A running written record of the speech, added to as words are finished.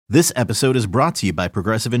This episode is brought to you by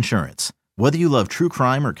Progressive Insurance. Whether you love true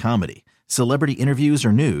crime or comedy, celebrity interviews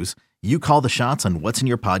or news, you call the shots on what's in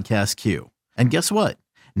your podcast queue. And guess what?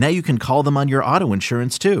 Now you can call them on your auto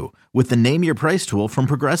insurance too with the Name Your Price tool from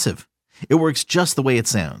Progressive. It works just the way it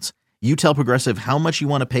sounds. You tell Progressive how much you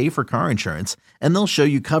want to pay for car insurance, and they'll show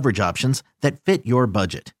you coverage options that fit your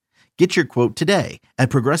budget. Get your quote today at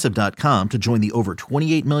Progressive.com to join the over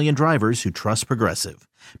 28 million drivers who trust Progressive.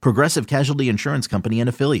 Progressive Casualty Insurance Company and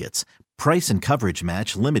Affiliates. Price and coverage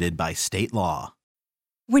match limited by state law.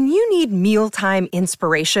 When you need mealtime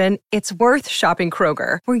inspiration, it's worth shopping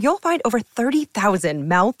Kroger, where you'll find over 30,000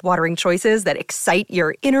 mouth-watering choices that excite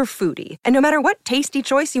your inner foodie. And no matter what tasty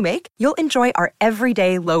choice you make, you'll enjoy our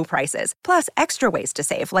everyday low prices, plus extra ways to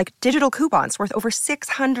save, like digital coupons worth over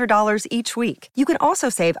 $600 each week. You can also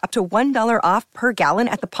save up to $1 off per gallon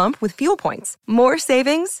at the pump with fuel points. More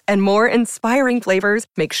savings and more inspiring flavors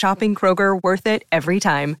make shopping Kroger worth it every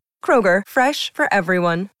time. Kroger, fresh for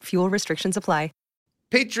everyone. Fuel restrictions apply.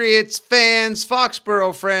 Patriots fans,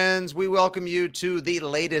 Foxborough friends, we welcome you to the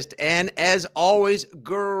latest and, as always,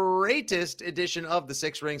 greatest edition of the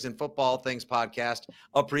Six Rings and Football Things podcast,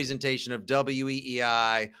 a presentation of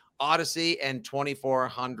WEEI, Odyssey, and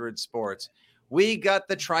 2400 Sports. We got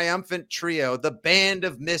the triumphant trio, the band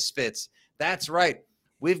of misfits. That's right.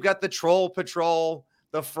 We've got the Troll Patrol,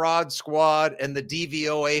 the Fraud Squad, and the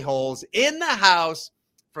DVO a-holes in the house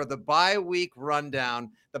for the bye-week rundown.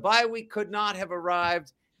 The bye week could not have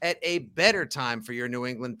arrived at a better time for your New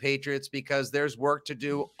England Patriots because there's work to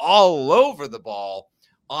do all over the ball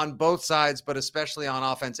on both sides, but especially on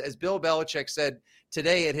offense. As Bill Belichick said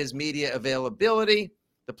today at his media availability,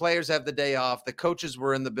 the players have the day off. The coaches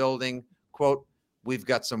were in the building. Quote, "We've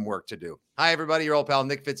got some work to do." Hi, everybody. Your old pal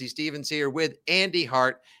Nick Fitzy-Stevens here with Andy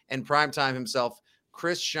Hart and primetime himself,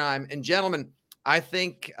 Chris Scheim. And gentlemen, I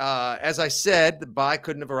think, as I said, the bye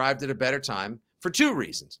couldn't have arrived at a better time for two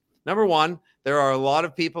reasons. Number one, there are a lot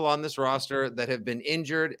of people on this roster that have been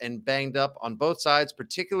injured and banged up on both sides,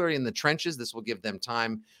 particularly in the trenches. This will give them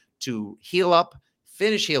time to heal up,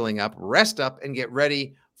 finish healing up, rest up, and get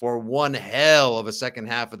ready for one hell of a second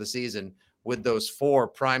half of the season with those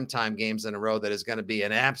 4 primetime games in a row that is going to be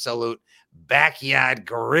an absolute backyard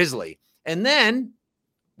grizzly. And then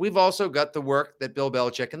we've also got the work that Bill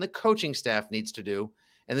Belichick and the coaching staff needs to do.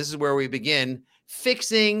 And this is where we begin,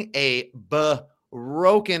 fixing a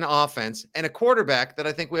broken offense and a quarterback that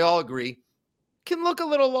I think we all agree can look a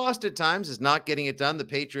little lost at times, is not getting it done. The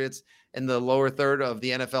Patriots in the lower third of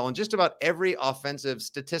the NFL and just about every offensive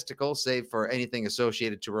statistical, save for anything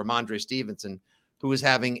associated to Ramondre Stevenson, who is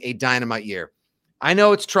having a dynamite year. I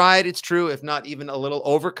know it's tried, it's true, if not even a little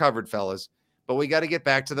overcovered, fellas, but we got to get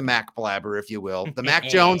back to the Mac blabber, if you will, the Mac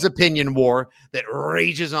Jones opinion war that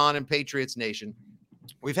rages on in Patriots Nation.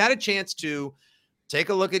 We've had a chance to take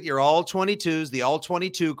a look at your all-22s, the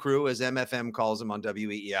all-22 crew, as MFM calls them on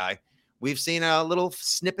WEEI. We've seen little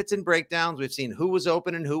snippets and breakdowns. We've seen who was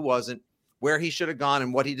open and who wasn't, where he should have gone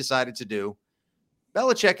and what he decided to do.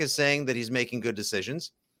 Belichick is saying that he's making good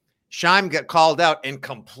decisions. Scheim got called out and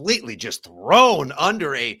completely just thrown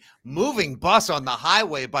under a moving bus on the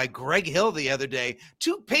highway by Greg Hill the other day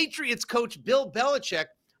to Patriots coach Bill Belichick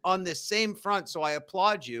on this same front. So I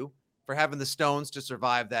applaud you for having the stones to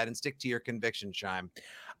survive that and stick to your conviction, Scheim.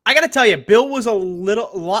 I got to tell you, Bill was a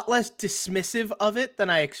lot less dismissive of it than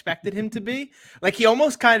I expected him to be. Like, he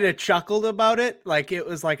almost kind of chuckled about it, like it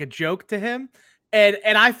was like a joke to him. And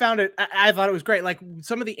I found it, I thought it was great. Like,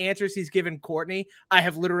 some of the answers he's given Courtney, I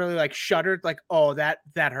have literally like shuddered, like, oh, that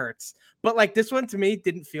hurts. But like, this one to me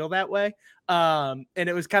didn't feel that way. And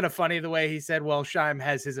it was kind of funny the way he said, well, Scheim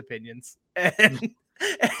has his opinions.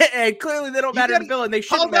 And clearly they don't matter to Bill, and they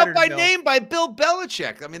shouldn't matter to Bill. Called out by name by Bill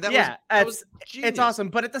Belichick. I mean, that was genius. It's awesome.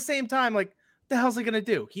 But at the same time, like, the hell's he going to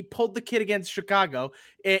do? He pulled the kid against Chicago.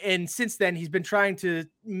 And since then, he's been trying to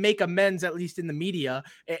make amends, at least in the media,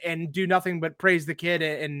 and do nothing but praise the kid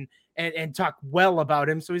and talk well about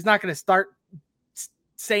him. So he's not going to start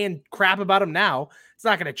saying crap about him now. It's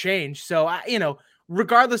not going to change. So,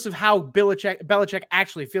 regardless of how Belichick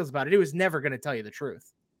actually feels about it, he was never going to tell you the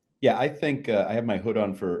truth. Yeah, I think I have my hood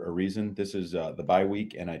on for a reason. This is the bye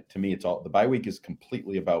week, and to me, it's all the bye week is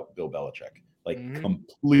completely about Bill Belichick,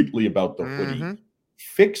 completely about the hoodie,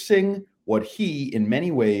 fixing what he, in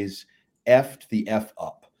many ways, effed the F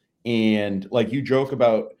up. And like you joke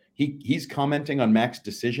about, he's commenting on Mac's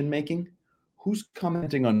decision making. Who's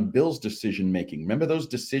commenting on Bill's decision making? Remember those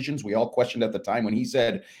decisions we all questioned at the time when he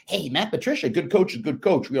said, "Hey, Matt Patricia, good coach is good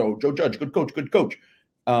coach. Joe Judge, good coach, good coach."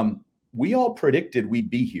 We all predicted we'd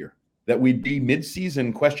be here, that we'd be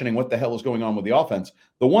midseason questioning what the hell is going on with the offense.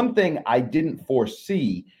 The one thing I didn't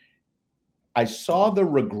foresee I saw the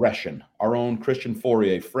regression. Our own Christian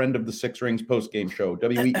Fourier, friend of the Six Rings postgame show,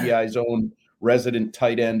 WEEI's own resident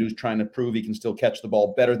tight end who's trying to prove he can still catch the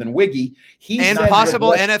ball better than Wiggy. And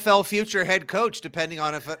possible NFL future head coach, depending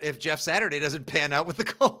on if Jeff Saturday doesn't pan out with the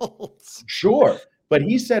Colts. Sure. But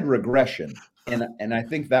he said regression. And I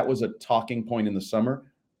think that was a talking point in the summer.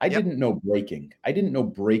 I didn't know breaking. I didn't know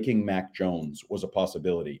breaking Mac Jones was a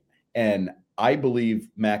possibility. And I believe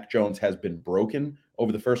Mac Jones has been broken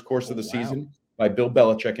over the first course of the season by Bill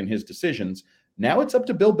Belichick and his decisions. Now it's up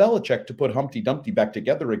to Bill Belichick to put Humpty Dumpty back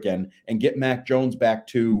together again and get Mac Jones back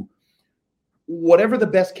to whatever the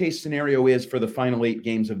best case scenario is for the final 8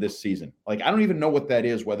 games of this season. Like, I don't even know what that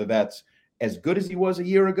is, whether that's as good as he was a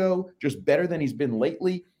year ago, just better than he's been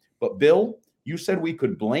lately. But Bill, you said we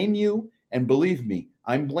could blame you. And believe me,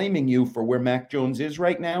 I'm blaming you for where Mac Jones is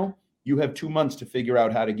right now. You have 2 months to figure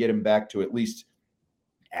out how to get him back to at least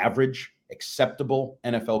average, acceptable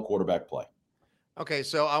NFL quarterback play. Okay,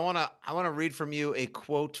 so I want to read from you a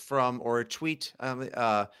quote or a tweet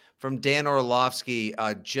from Dan Orlovsky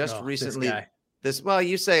recently.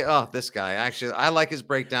 You say, this guy. Actually, I like his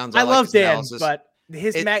breakdowns. I love Dan, but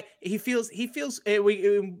he feels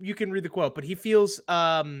you can read the quote, but he feels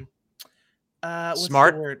what's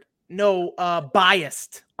smart. The word? No,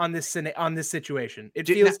 biased on this situation. It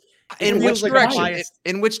feels in which direction?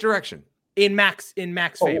 In which direction? In Mac's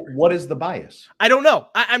favor. What is the bias? I don't know.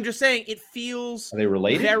 I'm just saying it feels. Are they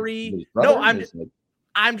related?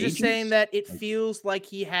 I'm just saying that it feels like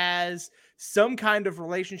he has some kind of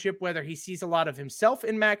relationship, whether he sees a lot of himself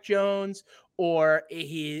in Mac Jones or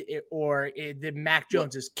the Mac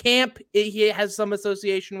Jones's camp he has some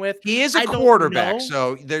association with. He is a quarterback,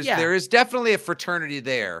 so there is definitely a fraternity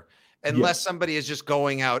there. Unless somebody is just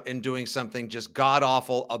going out and doing something just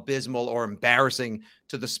god-awful, abysmal, or embarrassing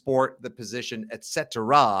to the sport, the position,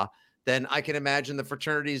 etc., then I can imagine the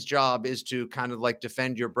fraternity's job is to kind of like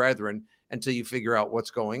defend your brethren until you figure out what's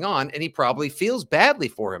going on. And he probably feels badly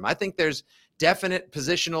for him. I think there's definite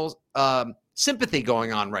positional sympathy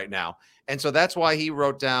going on right now. And so that's why he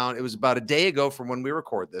wrote down, it was about a day ago from when we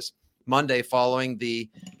record this, Monday, following the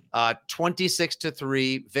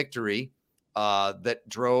 26-3 victory that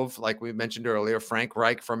drove, like we mentioned earlier, Frank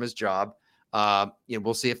Reich from his job.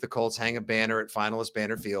 We'll see if the Colts hang a banner at Finalist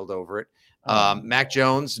Banner Field over it. Mac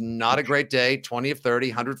Jones, not a great day, 20 of 30,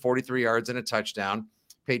 143 yards and a touchdown.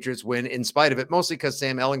 Patriots win in spite of it, mostly because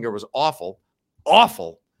Sam Ehlinger was awful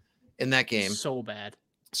in that game. So bad.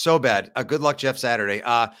 Good luck, Jeff Saturday.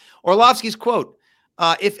 Orlovsky's quote,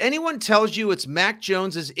 if anyone tells you it's Mac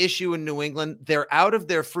Jones's issue in New England, they're out of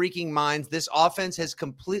their freaking minds. This offense has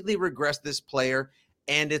completely regressed this player,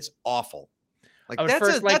 and it's awful.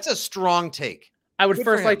 That's a strong take. I would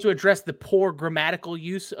first like to address the poor grammatical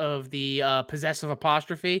use of the possessive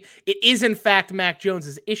apostrophe. It is, in fact, Mac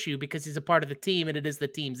Jones's issue because he's a part of the team, and it is the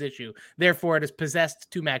team's issue. Therefore, it is possessed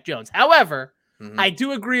to Mac Jones. However, I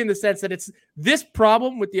do agree in the sense that it's this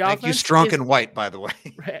problem with the offense. Thank you, Strunk and White, by the way.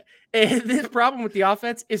 Right, this problem with the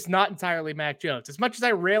offense is not entirely Mac Jones. As much as I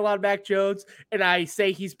rail on Mac Jones and I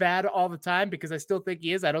say he's bad all the time because I still think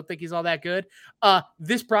he is, I don't think he's all that good.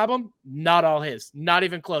 This problem, not all his, not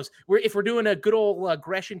even close. If we're doing a good old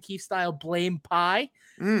Gresham Keefe style blame pie,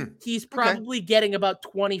 he's probably getting about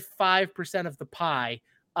 25% of the pie,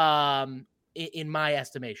 in my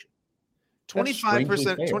estimation.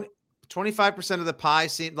 25%. 25% of the pie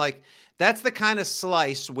seemed like that's the kind of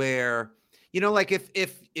slice where, like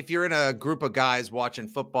if you're in a group of guys watching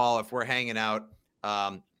football, if we're hanging out,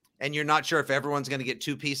 and you're not sure if everyone's going to get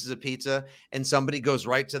 2 pieces of pizza and somebody goes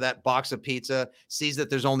right to that box of pizza, sees that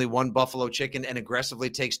there's only 1 buffalo chicken and aggressively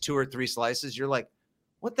takes 2 or 3 slices. You're like,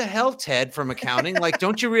 what the hell, Ted from accounting? Like,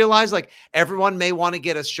 don't you realize like everyone may want to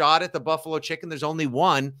get a shot at the buffalo chicken. There's only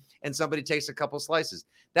 1 and somebody takes a couple slices.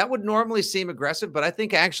 That would normally seem aggressive, but I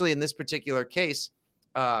think actually in this particular case,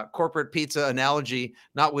 corporate pizza analogy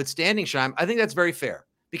notwithstanding, Scheim, I think that's very fair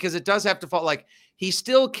because it does have to fall. Like he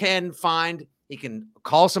still can he can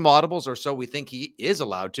call some audibles, or so we think he is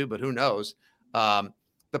allowed to, but who knows?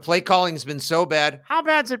 The play calling has been so bad. How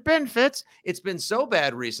bad's it been, Fitz? It's been so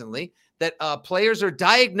bad recently that players are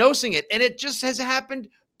diagnosing it, and it just has happened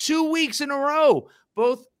 2 weeks in a row.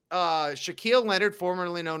 Both Shaquille Leonard,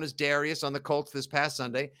 formerly known as Darius, on the Colts this past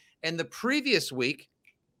Sunday, and the previous week,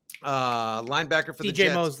 linebacker for the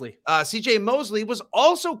Jets, CJ Mosley was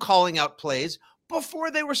also calling out plays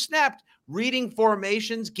before they were snapped, reading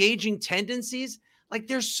formations, gauging tendencies. Like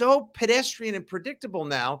they're so pedestrian and predictable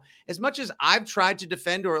now. As much as I've tried to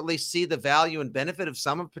defend or at least see the value and benefit of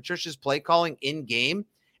some of Patricia's play calling in game,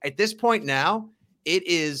 at this point now, it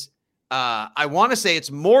is. I want to say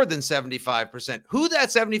it's more than 75%. Who that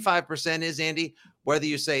 75% is, Andy, whether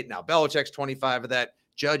you say now Belichick's 25 of that,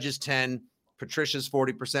 Judge is 10, Patricia's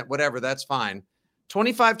 40%, whatever, that's fine.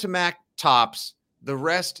 25 to Mac tops, the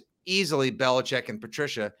rest easily Belichick and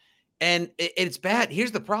Patricia. And it's bad.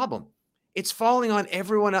 Here's the problem. It's falling on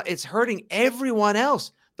everyone else. It's hurting everyone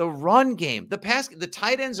else. The run game, the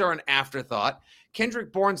tight ends are an afterthought.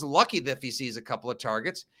 Kendrick Bourne's lucky that he sees a couple of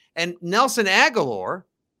targets. And Nelson Aguilar,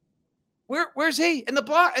 where's he? And the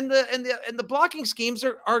block and the blocking schemes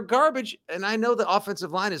are garbage. And I know the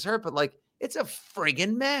offensive line is hurt, but like it's a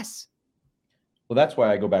friggin' mess. Well, that's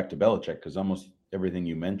why I go back to Belichick, because almost everything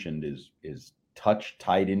you mentioned is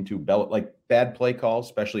tied into like bad play calls,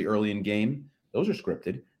 especially early in game. Those are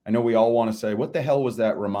scripted. I know we all want to say, what the hell was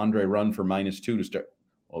that Ramondre run for -2 to start?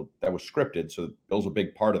 Well, that was scripted. So Bill's a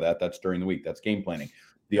big part of that. That's during the week. That's game planning.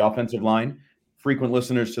 The offensive line, frequent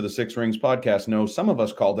listeners to the Six Rings podcast know some of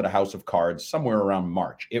us called it a house of cards somewhere around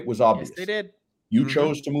March. It was obvious. Yes, they did. You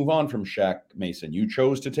chose to move on from Shaq Mason. You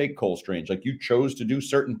chose to take Cole Strange. Like you chose to do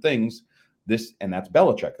certain things. And that's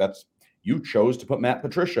Belichick. You chose to put Matt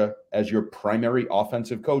Patricia as your primary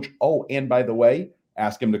offensive coach. Oh, and by the way,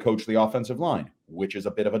 ask him to coach the offensive line, which is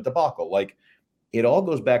a bit of a debacle. Like it all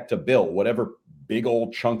goes back to Bill, whatever big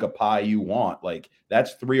old chunk of pie you want. Like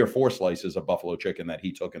that's 3 or 4 slices of buffalo chicken that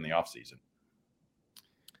he took in the offseason.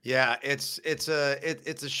 Yeah, it's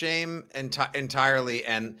a shame entirely.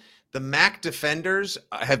 And the Mac defenders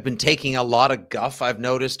have been taking a lot of guff, I've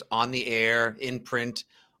noticed, on the air, in print,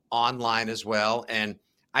 online as well. And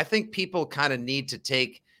I think people kind of need to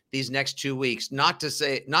take these next 2 weeks, not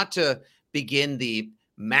to begin the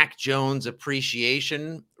Mac Jones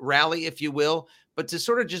appreciation rally, if you will, but to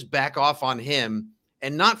sort of just back off on him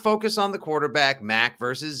and not focus on the quarterback, Mac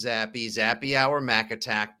versus Zappy hour, Mac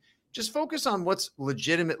attack. Just focus on what's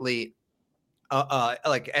legitimately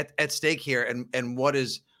like at stake here and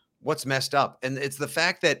what's messed up. And it's the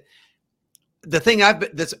fact that the thing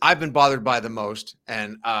I've been bothered by the most,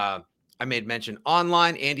 and I made mention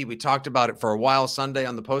online, Andy, we talked about it for a while Sunday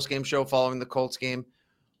on the postgame show following the Colts game.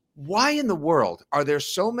 Why in the world are there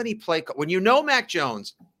so many when you know Mac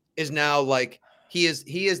Jones is now like he is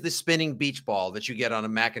the spinning beach ball that you get on a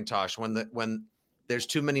Macintosh when there's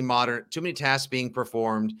too many tasks being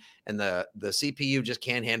performed and the CPU just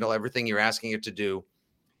can't handle everything you're asking it to do.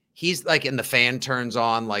 He's like, and the fan turns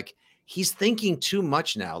on, like he's thinking too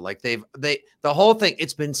much now. Like the whole thing,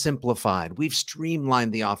 it's been simplified. We've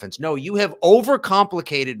streamlined the offense. No, you have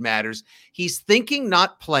overcomplicated matters. He's thinking,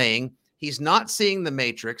 not playing. He's not seeing the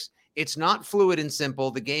matrix. It's not fluid and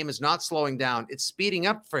simple. The game is not slowing down. It's speeding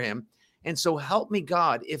up for him. And so help me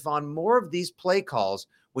God, if on more of these play calls,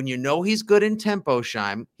 when you know he's good in tempo,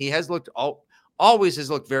 Scheim, he has always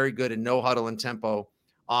has looked very good in no huddle and tempo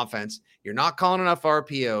offense. You're not calling enough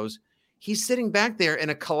RPOs. He's sitting back there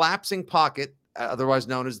in a collapsing pocket, otherwise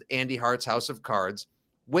known as Andy Hart's house of cards,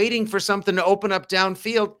 waiting for something to open up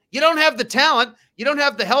downfield. You don't have the talent. You don't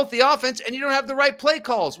have the healthy offense, and you don't have the right play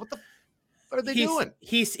calls. What are they doing?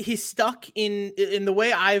 He's stuck in the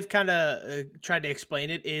way I've kind of tried to explain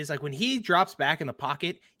it is like when he drops back in the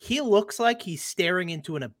pocket, he looks like he's staring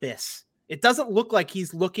into an abyss. It doesn't look like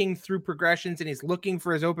he's looking through progressions and he's looking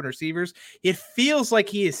for his open receivers. It feels like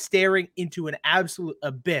he is staring into an absolute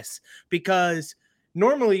abyss because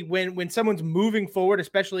normally when someone's moving forward,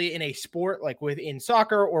 especially in a sport like in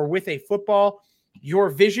soccer or with a football, your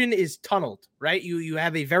vision is tunneled, right? You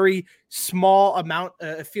have a very small amount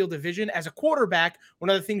of field of vision. As a quarterback, one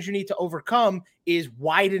of the things you need to overcome is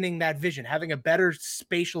widening that vision, having a better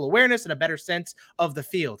spatial awareness and a better sense of the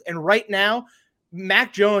field. And right now,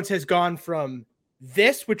 Mac Jones has gone from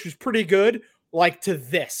this, which was pretty good, like to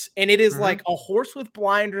this. And it is like a horse with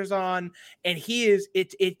blinders on, and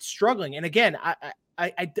it's struggling. And again,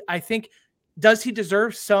 I think, does he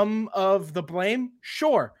deserve some of the blame?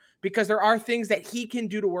 Sure. Because there are things that he can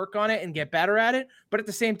do to work on it and get better at it. But at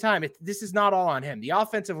the same time, this is not all on him. The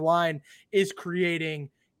offensive line is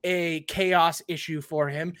creating a chaos issue for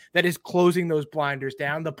him that is closing those blinders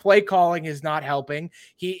down. The play calling is not helping.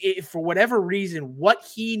 For whatever reason, what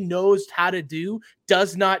he knows how to do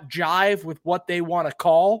does not jive with what they want to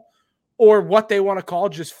call, or what they want to call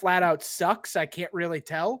just flat out sucks. I can't really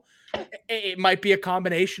tell. It might be a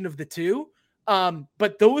combination of the two.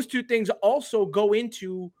 But those two things also go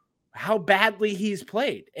into how badly he's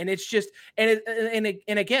played. And it's just, and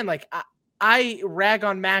again, like I rag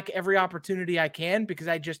on Mac every opportunity I can, because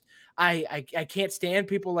I can't stand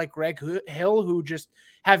people like Greg Hill, who just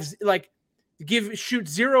have like shoot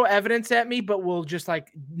zero evidence at me, but will just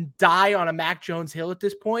like die on a Mac Jones hill at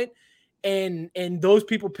this point. And those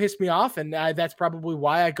people piss me off. And that's probably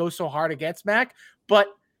why I go so hard against Mac. But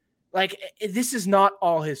like, this is not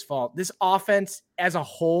all his fault. This offense as a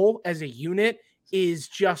whole, as a unit, is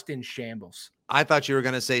just in shambles. I thought you were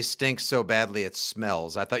going to say stinks so badly it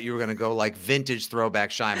smells. I thought you were going to go like vintage throwback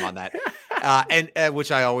Scheim on that, and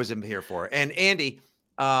which I always am here for. And Andy,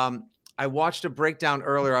 I watched a breakdown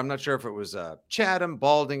earlier. I'm not sure if it was Chatham,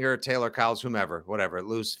 Baldinger, Taylor Kyles, whomever, whatever.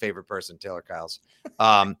 Lou's favorite person, Taylor Kyles.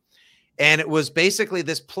 And it was basically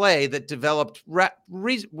this play that developed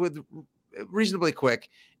reasonably quick.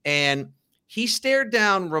 And he stared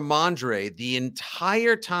down Ramondre the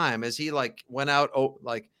entire time as he like went out,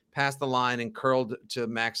 past the line and curled to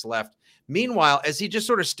Mac's left. Meanwhile, as he just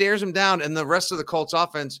sort of stares him down and the rest of the Colts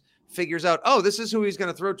offense figures out, oh, this is who he's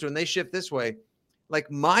going to throw to. And they shift this way.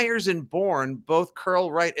 Like Myers and Bourne both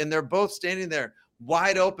curl right. And they're both standing there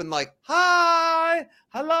wide open, like, hi,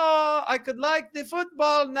 hello, I could like the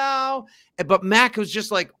football now. But Mac was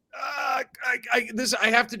just like, I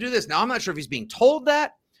have to do this. Now, I'm not sure if he's being told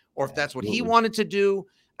that or if that's what he wanted to do.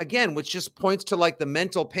 Again, which just points to like the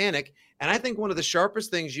mental panic. And I think one of the sharpest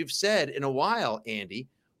things you've said in a while, Andy,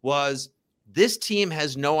 was this team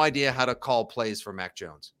has no idea how to call plays for Mac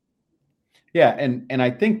Jones. Yeah, and I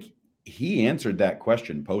think he answered that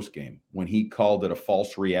question post-game when he called it a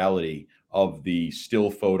false reality of the still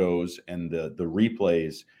photos and the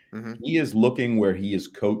replays. Mm-hmm. He is looking where he is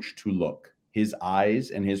coached to look. His eyes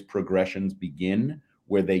and his progressions begin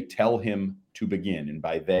where they tell him to begin. And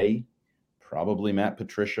by they, probably Matt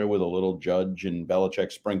Patricia with a little Judge and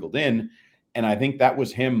Belichick sprinkled in. And I think that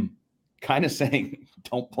was him kind of saying,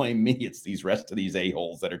 don't blame me. It's these rest of these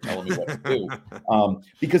a-holes that are telling me what to do.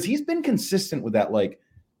 Because he's been consistent with that. Like,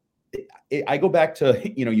 I go back to,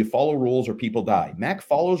 you follow rules or people die. Mac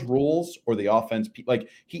follows rules or the offense. Like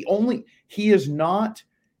he is not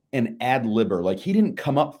an ad-libber. Like he didn't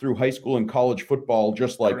come up through high school and college football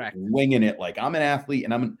just like Correct. Winging it. Like I'm an athlete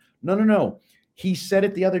and no. He said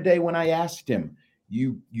it the other day when I asked him,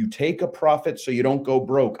 you take a profit so you don't go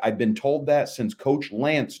broke. I've been told that since Coach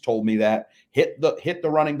Lance told me that. Hit the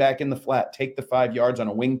running back in the flat, take the 5 yards on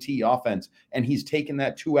a wing T offense. And he's taken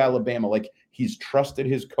that to Alabama. Like he's trusted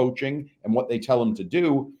his coaching and what they tell him to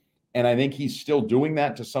do. And I think he's still doing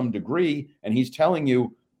that to some degree. And he's telling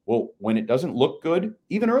you, well, when it doesn't look good,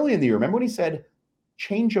 even early in the year, remember when he said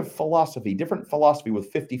change of philosophy, different philosophy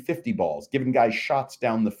with 50-50 balls, giving guys shots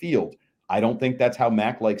down the field. I don't think that's how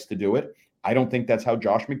Mac likes to do it. I don't think that's how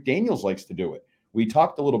Josh McDaniels likes to do it. We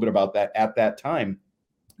talked a little bit about that at that time.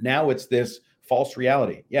 Now it's this false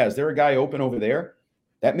reality. Yeah, is there a guy open over there?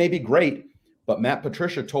 That may be great, but Matt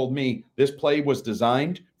Patricia told me this play was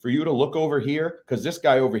designed for you to look over here because this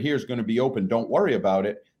guy over here is going to be open. Don't worry about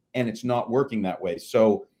it. And it's not working that way.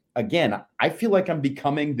 So again, I feel like I'm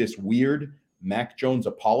becoming this weird Mac Jones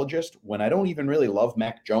apologist when I don't even really love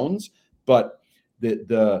Mac Jones, but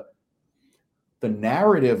the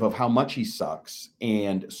narrative of how much he sucks,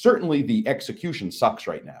 and certainly the execution sucks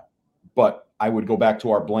right now. But I would go back to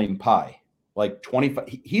our blame pie. Like 25,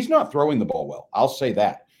 he's not throwing the ball well. I'll say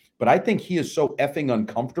that. But I think he is so effing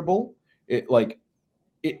uncomfortable.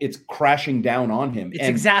 It's crashing down on him. It's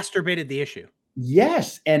exacerbated the issue.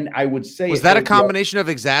 Yes. And I would say. Was that a combination of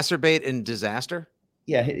exacerbate and disaster?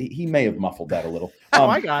 Yeah, he may have muffled that a little.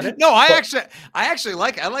 I got it. No, I actually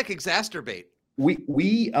like exacerbate.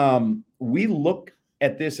 We look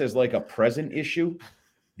at this as like a present issue.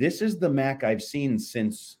 This is the Mac I've seen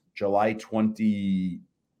since July 28th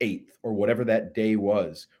or whatever that day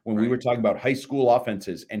was when we were talking about high school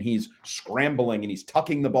offenses and he's scrambling and he's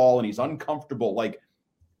tucking the ball and he's uncomfortable. Like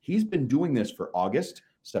he's been doing this for August,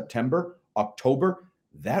 September, October.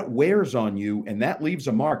 That wears on you and that leaves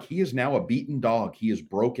a mark. He is now a beaten dog. He is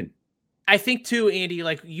broken. I think too, Andy,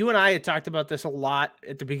 like you and I had talked about this a lot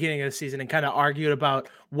at the beginning of the season and kind of argued about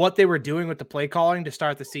what they were doing with the play calling to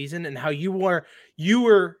start the season and how you were,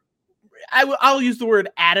 I'll use the word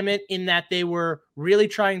adamant in that they were really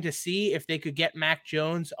trying to see if they could get Mac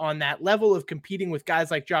Jones on that level of competing with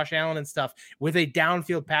guys like Josh Allen and stuff with a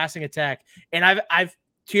downfield passing attack. And I've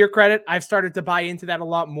to your credit, I've started to buy into that a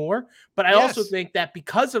lot more, but I also think that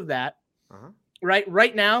because of that,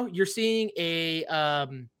 right now you're seeing a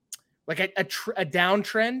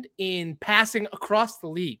downtrend in passing across the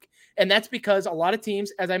league. And that's because a lot of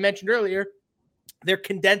teams, as I mentioned earlier, they're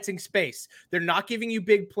condensing space. They're not giving you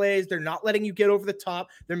big plays. They're not letting you get over the top.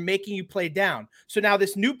 They're making you play down. So now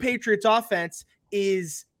this new Patriots offense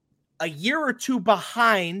is a year or two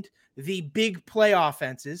behind the big play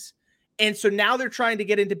offenses. And so now they're trying to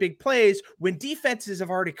get into big plays when defenses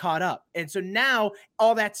have already caught up. And so now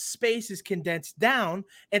all that space is condensed down.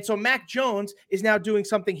 And so Mac Jones is now doing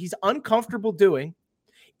something he's uncomfortable doing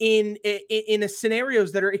in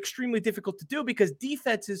scenarios that are extremely difficult to do because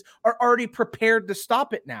defenses are already prepared to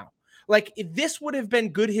stop it now. Like this would have been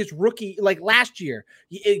good his rookie, like last year,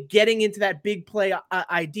 getting into that big play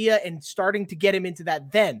idea and starting to get him into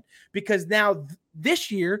that then, because now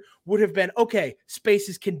this year would have been, okay, space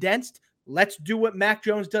is condensed. Let's do what Mac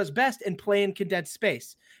Jones does best and play in condensed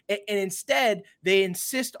space. And instead, they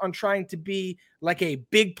insist on trying to be like a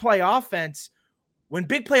big play offense when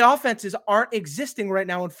big play offenses aren't existing right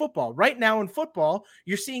now in football. Right now in football,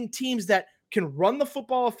 you're seeing teams that can run the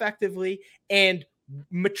football effectively and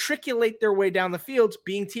matriculate their way down the field,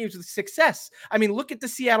 being teams with success. I mean, look at the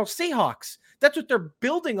Seattle Seahawks. That's what they're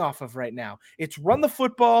building off of right now. It's run the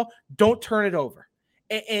football, don't turn it over.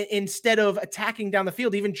 Instead of attacking down the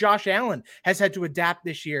field. Even Josh Allen has had to adapt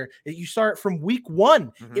this year. You start from week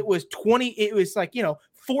one, it was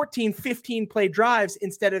 14, 15 play drives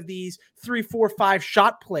instead of these 3, 4, 5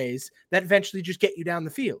 shot plays that eventually just get you down the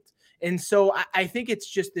field. And so I think it's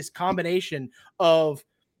just this combination of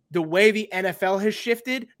the way the NFL has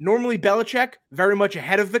shifted. Normally Belichick very much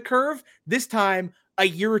ahead of the curve. This time a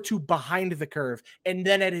year or two behind the curve. And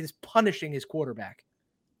then it is punishing his quarterback.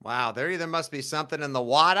 Wow, there either must be something in the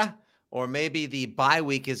water, or maybe the bye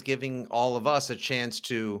week is giving all of us a chance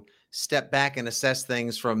to step back and assess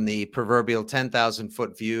things from the proverbial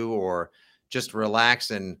 10,000-foot view, or just relax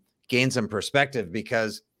and gain some perspective,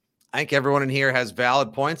 because I think everyone in here has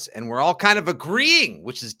valid points and we're all kind of agreeing,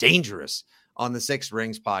 which is dangerous on the Six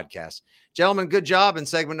Rings podcast. Gentlemen, good job in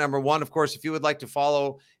segment number 1. Of course, if you would like to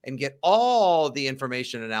follow and get all the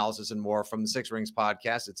information, analysis, and more from the Six Rings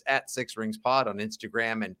podcast, it's at Six Rings Pod on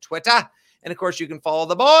Instagram and Twitter. And of course, you can follow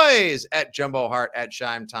the boys at Jumbo Hart, at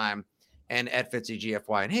Shime Time, and at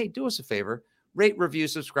FitzyGFY. And hey, do us a favor, rate, review,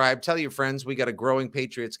 subscribe, tell your friends. We got a growing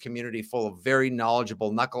Patriots community full of very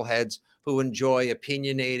knowledgeable knuckleheads who enjoy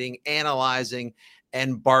opinionating, analyzing,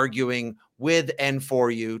 and barguing with and for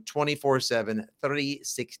you 24/7,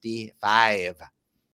 365.